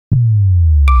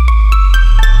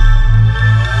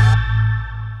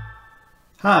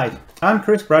Hi, I'm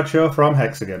Chris Bradshaw from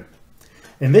Hexagon.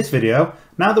 In this video,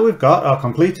 now that we've got our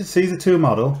completed Caesar 2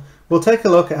 model, we'll take a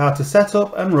look at how to set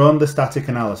up and run the static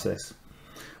analysis.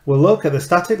 We'll look at the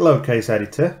static load case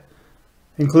editor,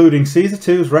 including Caesar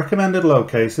 2's recommended load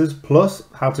cases, plus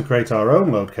how to create our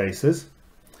own load cases.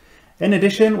 In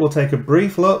addition, we'll take a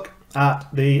brief look at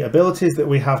the abilities that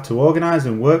we have to organise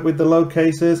and work with the load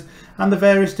cases and the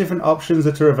various different options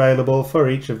that are available for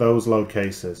each of those load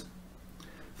cases.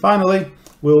 Finally,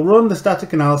 we'll run the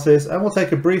static analysis and we'll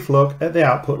take a brief look at the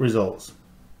output results.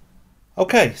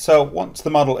 Okay, so once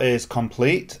the model is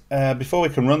complete, before we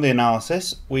can run the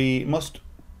analysis, we must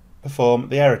perform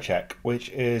the error check,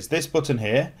 which is this button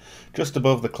here, just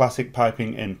above the classic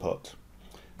piping input.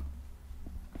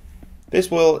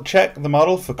 This will check the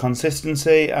model for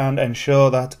consistency and ensure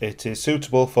that it is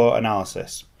suitable for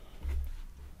analysis.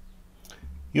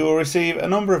 You will receive a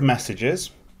number of messages,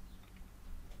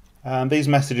 and these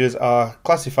messages are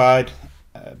classified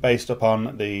based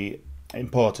upon the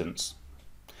importance.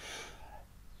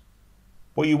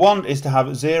 What you want is to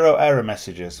have 0 error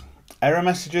messages. Error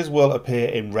messages will appear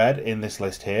in red in this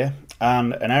list here,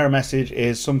 and an error message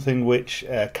is something which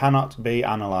cannot be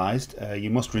analysed.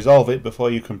 You must resolve it before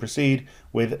you can proceed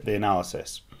with the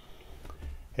analysis.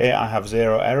 Here I have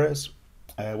 0 errors,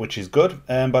 which is good,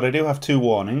 but I do have 2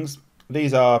 warnings.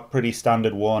 These are pretty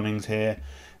standard warnings here.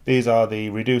 These are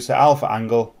the reducer alpha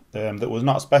angle that was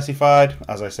not specified.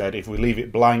 As I said, if we leave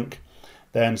it blank,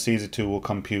 then Caesar 2 will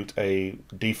compute a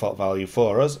default value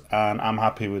for us, and I'm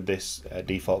happy with this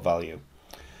default value.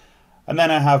 And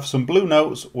then I have some blue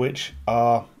notes, which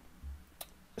are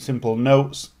simple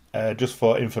notes just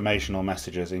for informational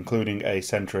messages, including a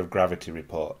centre of gravity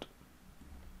report.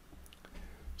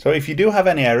 So if you do have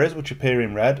any errors which appear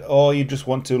in red, or you just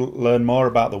want to learn more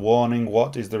about the warning,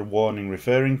 what is the warning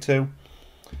referring to,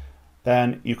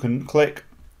 then you can click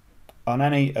on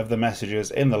any of the messages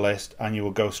in the list and you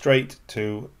will go straight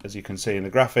to, as you can see in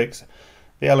the graphics,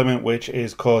 the element which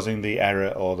is causing the error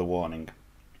or the warning.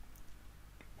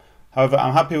 However,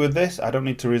 I'm happy with this. I don't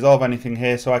need to resolve anything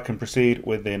here, so I can proceed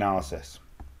with the analysis.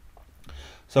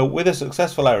 So with a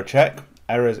successful error check,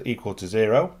 errors equal to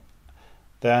 0,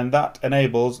 then that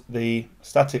enables the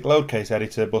static load case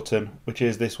editor button, which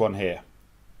is this one here.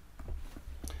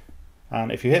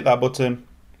 And if you hit that button,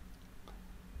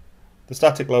 the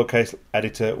static load case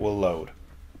editor will load.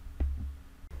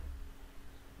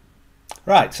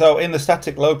 Right, so in the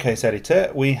static load case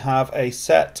editor we have a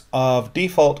set of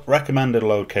default recommended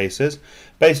load cases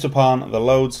based upon the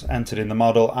loads entered in the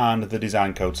model and the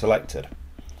design code selected.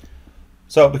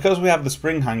 So because we have the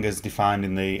spring hangers defined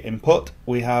in the input,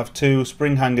 we have 2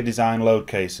 spring hanger design load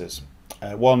cases,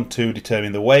 one to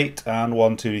determine the weight and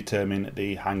one to determine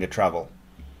the hanger travel.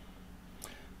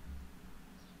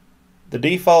 The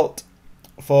default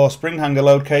for spring hanger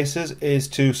load cases is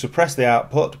to suppress the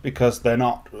output because they're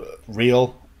not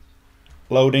real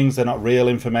loadings, they're not real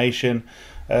information,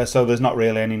 so there's not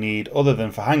really any need other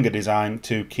than for hanger design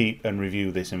to keep and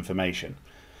review this information.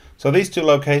 So these 2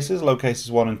 load cases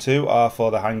 1 and 2, are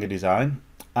for the hanger design,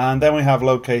 and then we have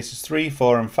load cases 3,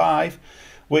 4 and 5,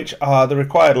 which are the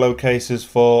required load cases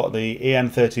for the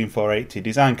EN13480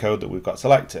 design code that we've got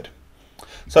selected.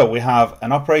 So we have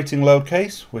an operating load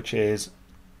case, which is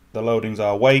the loadings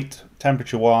are weight,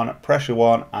 temperature 1, pressure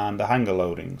 1 and the hanger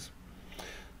loadings.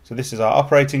 So this is our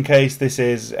operating case. This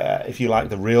is, if you like,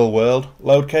 the real world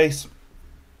load case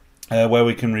where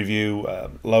we can review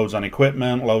loads on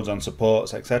equipment, loads on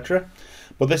supports, etc.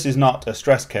 But this is not a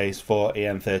stress case for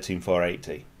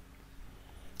EN13480.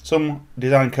 Some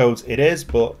design codes it is,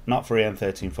 but not for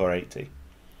EN13480.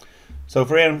 So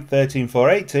for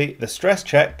EN13480, the stress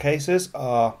check cases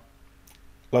are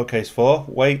load case 4,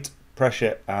 weight,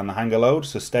 pressure and the hanger load,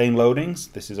 sustained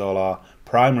loadings. This is all our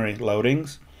primary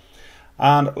loadings.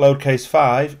 And load case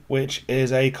 5, which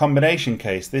is a combination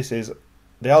case. This is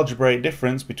the algebraic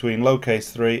difference between load case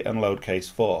 3 and load case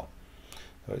 4.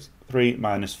 So it's 3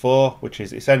 minus 4, which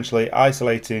is essentially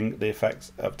isolating the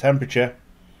effects of temperature.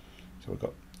 So we've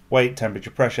got weight,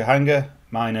 temperature, pressure, hanger,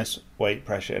 minus weight,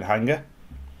 pressure and hanger.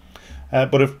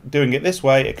 But if doing it this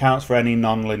way, it accounts for any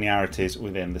non-linearities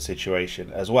within the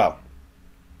situation as well.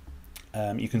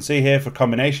 You can see here for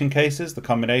combination cases, the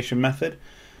combination method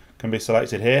can be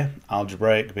selected here,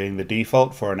 algebraic being the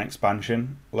default for an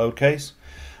expansion load case.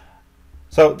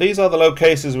 So these are the load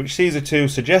cases which Caesar 2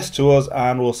 suggests to us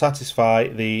and will satisfy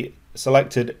the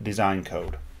selected design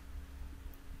code.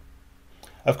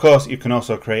 Of course, you can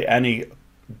also create any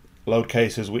load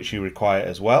cases which you require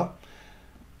as well.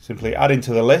 Simply add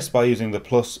into the list by using the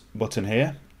plus button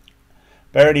here.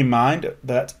 Bearing in mind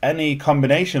that any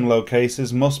combination load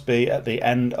cases must be at the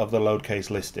end of the load case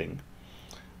listing.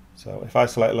 So if I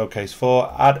select load case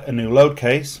 4, add a new load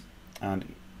case, and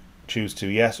choose to,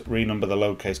 yes, renumber the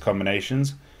load case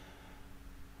combinations,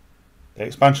 the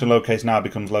expansion load case now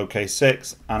becomes load case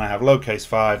 6, and I have load case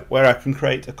 5 where I can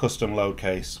create a custom load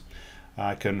case.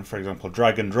 I can, for example,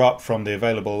 drag and drop from the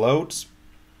available loads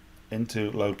into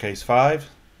load case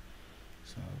 5.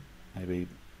 So maybe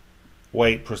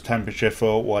weight plus temperature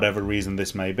for whatever reason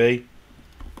this may be.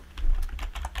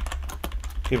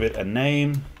 Give it a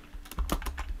name.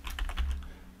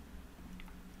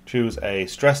 Choose a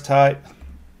stress type.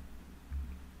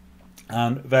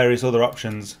 And various other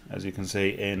options, as you can see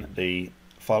in the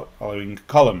following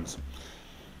columns.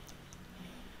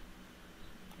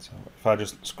 So if I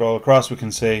just scroll across, we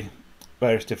can see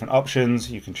various different options.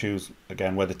 You can choose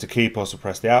again whether to keep or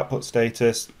suppress the output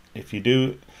status. If you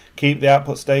do keep the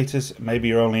output status, maybe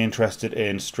you're only interested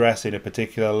in stress in a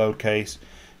particular load case,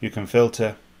 you can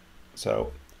filter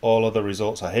so all other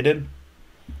results are hidden.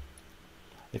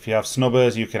 If you have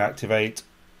snubbers, you can activate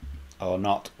or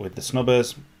not with the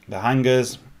snubbers. The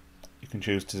hangers, you can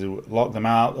choose to lock them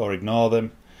out or ignore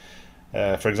them.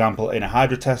 For example, in a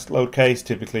hydro test load case,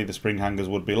 typically the spring hangers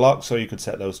would be locked, so you could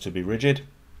set those to be rigid.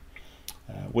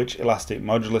 Which elastic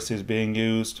modulus is being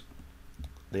used.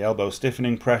 The elbow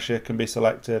stiffening pressure can be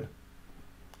selected.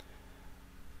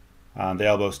 And the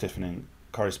elbow stiffening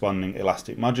corresponding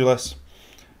elastic modulus.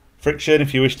 Friction,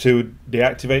 if you wish to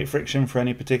deactivate friction for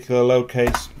any particular load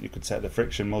case, you could set the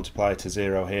friction multiplier to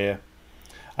 0 here.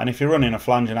 And if you're running a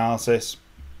flange analysis,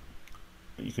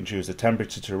 you can choose the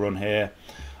temperature to run here.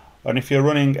 And if you're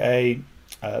running a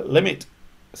limit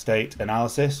state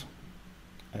analysis,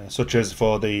 such as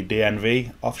for the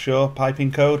DNV offshore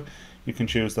piping code, you can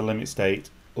choose the limit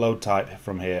state load type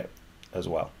from here as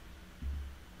well.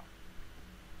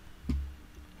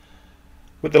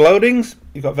 With the loadings,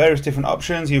 you've got various different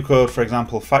options. You could, for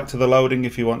example, factor the loading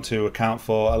if you want to account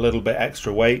for a little bit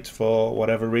extra weight for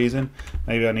whatever reason.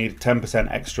 Maybe I need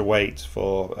 10% extra weight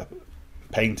for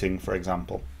painting, for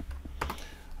example.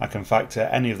 I can factor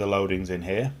any of the loadings in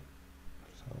here,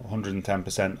 so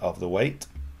 110% of the weight.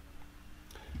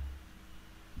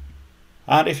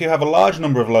 And if you have a large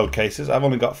number of load cases, I've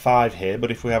only got 5 here,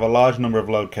 but if we have a large number of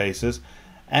load cases,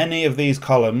 any of these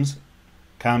columns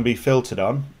can be filtered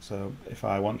on. So if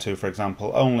I want to, for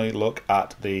example, only look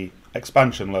at the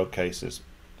expansion load cases,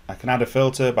 I can add a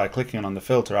filter by clicking on the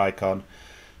filter icon,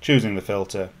 choosing the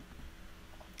filter.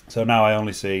 So now I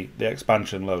only see the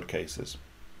expansion load cases.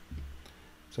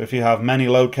 So if you have many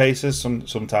load cases,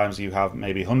 sometimes you have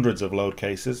maybe hundreds of load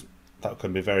cases, that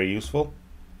can be very useful.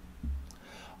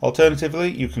 Alternatively,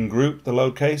 you can group the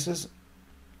load cases.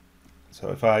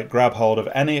 So if I grab hold of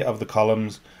any of the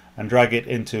columns and drag it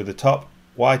into the top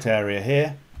white area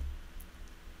here,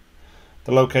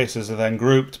 the load cases are then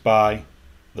grouped by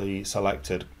the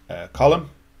selected column.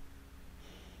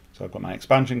 So I've got my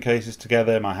expansion cases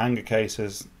together, my hanger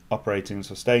cases, operating and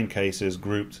sustain cases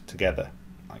grouped together,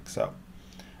 like so.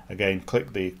 Again,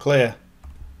 click the clear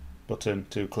button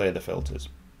to clear the filters.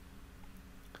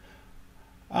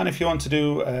 And if you want to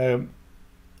do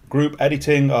group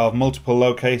editing of multiple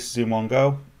load cases in one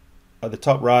go, at the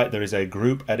top right there is a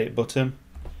group edit button.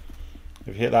 If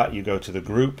you hit that, you go to the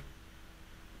group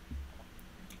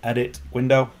edit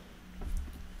window,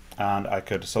 and I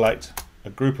could select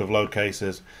a group of load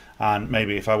cases, and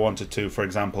maybe if I wanted to, for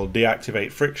example,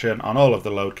 deactivate friction on all of the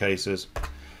load cases,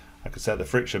 I could set the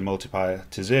friction multiplier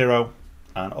to 0,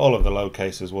 and all of the load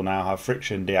cases will now have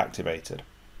friction deactivated.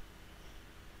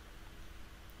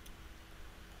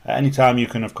 At any time you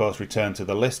can of course return to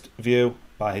the list view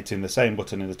by hitting the same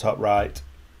button in the top right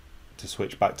to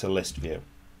switch back to list view.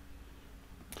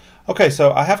 Okay,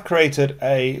 so I have created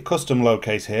a custom load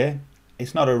case here.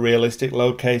 It's not a realistic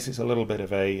load case, it's a little bit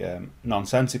of a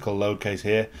nonsensical load case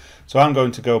here. So I'm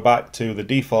going to go back to the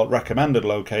default recommended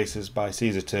load cases by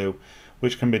Caesar 2,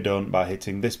 which can be done by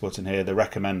hitting this button here, the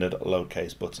recommended load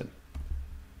case button.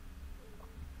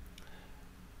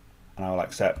 And I will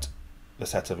accept the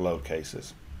set of load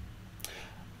cases.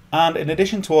 And in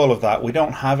addition to all of that, we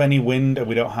don't have any wind and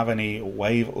we don't have any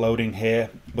wave loading here,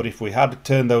 but if we had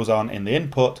turned those on in the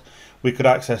input, we could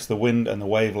access the wind and the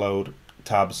wave load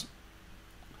tabs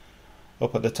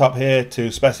up at the top here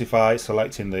to specify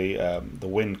selecting the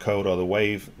wind code or the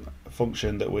wave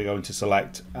function that we're going to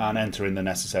select and enter in the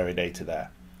necessary data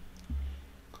there.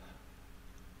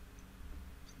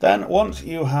 Then once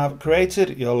you have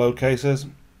created your load cases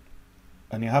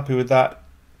and you're happy with that,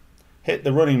 hit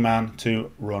the running man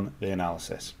to run the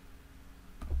analysis.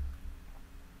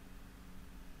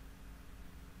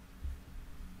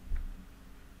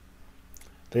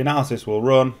 The analysis will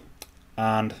run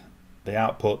and the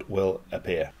output will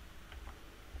appear.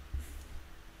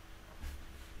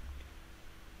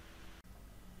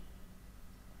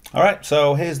 Alright,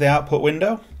 so here's the output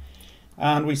window,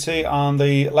 and we see on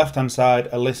the left hand side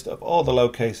a list of all the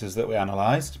load cases that we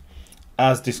analysed.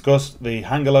 As discussed, the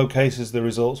hanger load cases, the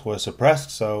results were suppressed,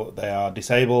 so they are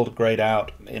disabled, greyed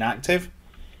out, inactive.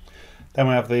 Then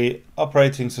we have the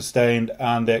operating, sustained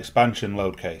and the expansion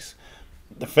load case.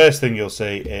 The first thing you'll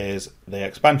see is the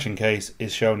expansion case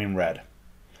is shown in red.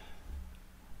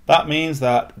 That means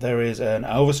that there is an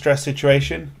overstress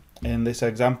situation in this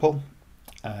example,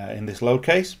 in this load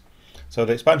case. So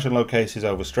the expansion load case is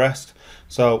overstressed.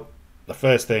 So the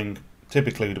first thing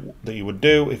typically that you would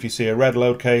do if you see a red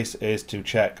load case is to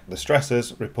check the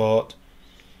stresses report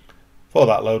for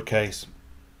that load case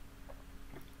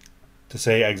to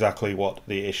see exactly what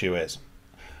the issue is.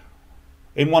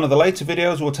 In one of the later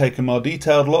videos we'll take a more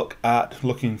detailed look at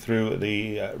looking through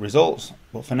the results,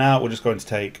 but for now we're just going to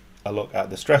take a look at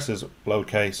the stresses load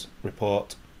case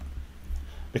report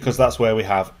because that's where we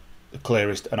have the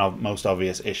clearest and most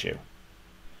obvious issue.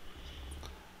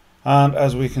 And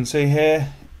as we can see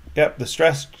here, yep, the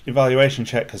stress evaluation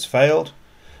check has failed.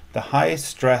 The highest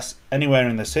stress anywhere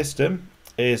in the system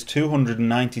is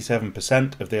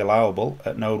 297% of the allowable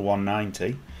at node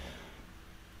 190.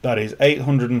 That is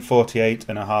 848.5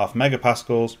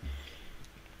 megapascals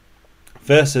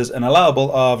versus an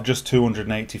allowable of just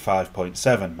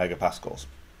 285.7 megapascals.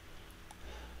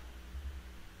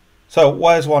 So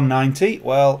why is 190?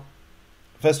 Well,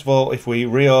 first of all, if we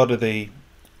reorder the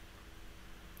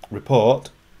report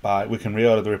we can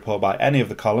reorder the report by any of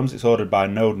the columns. It's ordered by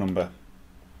node number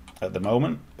at the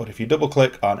moment, but if you double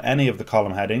click on any of the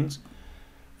column headings,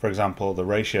 for example the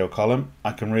ratio column,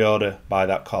 I can reorder by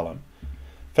that column.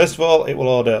 First of all, it will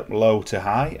order low to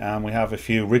high, and we have a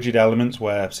few rigid elements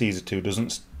where Caesar 2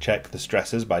 doesn't check the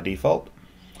stresses by default.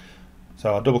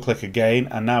 So I'll double click again,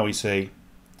 and now we see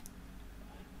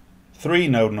 3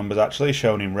 node numbers actually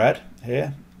shown in red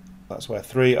here. That's where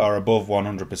 3 are above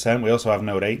 100%. We also have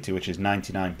node 80, which is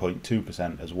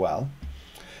 99.2% as well.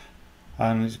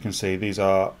 And as you can see, these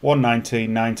are 190,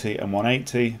 90 and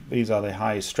 180. These are the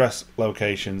highest stress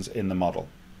locations in the model.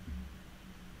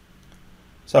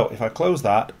 So if I close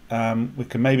that, we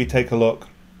can maybe take a look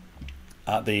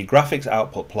at the graphics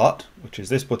output plot, which is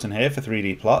this button here for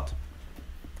 3D plot.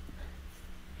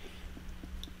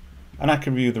 And I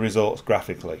can view the results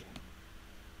graphically.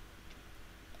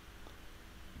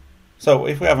 So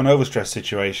if we have an overstress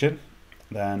situation,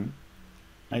 then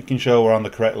making sure we're on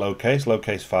the correct load case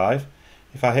 5.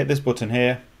 If I hit this button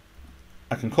here,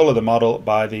 I can colour the model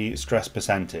by the stress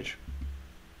percentage.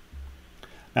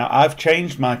 Now I've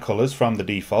changed my colours from the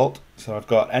default, so I've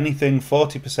got anything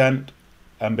 40%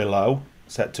 and below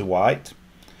set to white.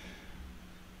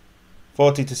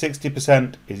 40 to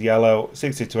 60% is yellow,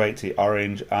 60 to 80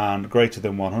 orange, and greater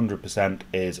than 100%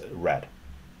 is red.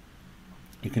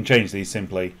 You can change these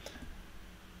simply.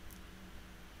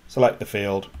 Select the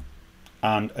field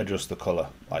and adjust the colour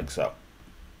like so.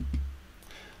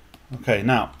 Okay,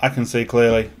 now I can see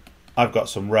clearly I've got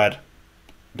some red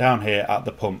down here at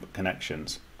the pump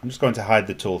connections. I'm just going to hide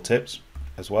the tooltips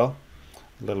as well,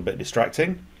 a little bit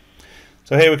distracting.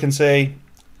 So here we can see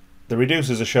the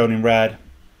reducers are shown in red.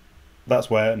 That's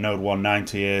where node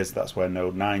 190 is, that's where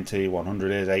node 90, 100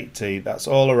 is, 80. That's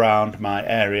all around my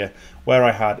area where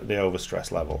I had the overstress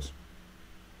levels.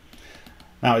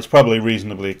 Now it's probably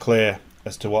reasonably clear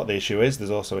as to what the issue is. There's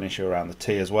also an issue around the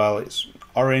T as well. It's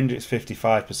orange, it's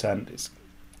 55%, it's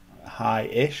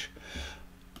high-ish.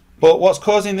 But what's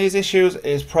causing these issues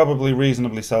is probably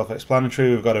reasonably self-explanatory.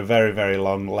 We've got a very, very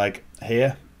long leg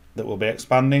here that will be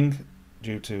expanding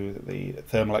due to the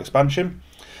thermal expansion.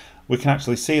 We can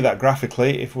actually see that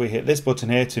graphically if we hit this button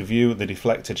here to view the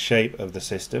deflected shape of the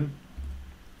system.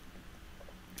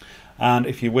 And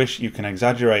if you wish, you can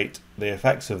exaggerate the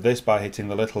effects of this by hitting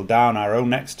the little down arrow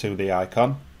next to the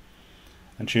icon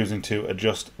and choosing to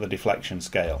adjust the deflection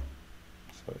scale.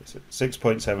 So it's at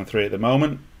 6.73 at the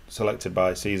moment, selected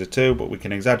by Caesar 2, but we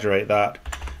can exaggerate that.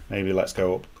 Maybe let's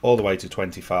go up all the way to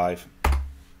 25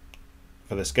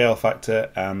 for the scale factor,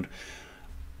 and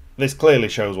this clearly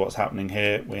shows what's happening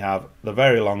here. We have the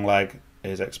very long leg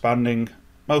is expanding.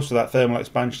 Most of that thermal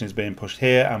expansion is being pushed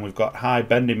here, and we've got high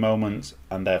bending moments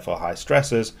and therefore high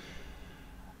stresses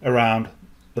around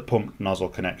the pump nozzle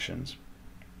connections.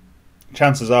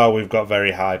 Chances are we've got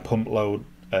very high pump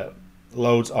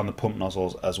loads on the pump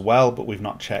nozzles as well, but we've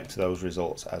not checked those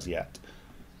results as yet.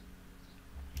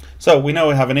 So we know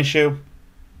we have an issue.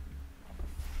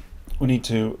 We need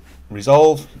to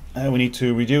resolve. We need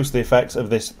to reduce the effects of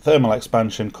this thermal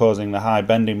expansion causing the high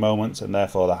bending moments and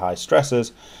therefore the high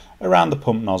stresses around the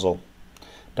pump nozzle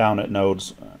down at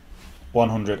nodes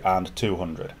 100 and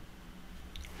 200.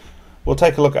 We'll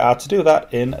take a look at how to do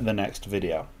that in the next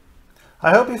video.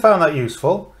 I hope you found that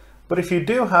useful, but if you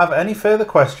do have any further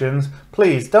questions,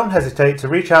 please don't hesitate to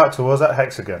reach out to us at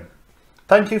Hexagon.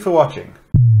 Thank you for watching.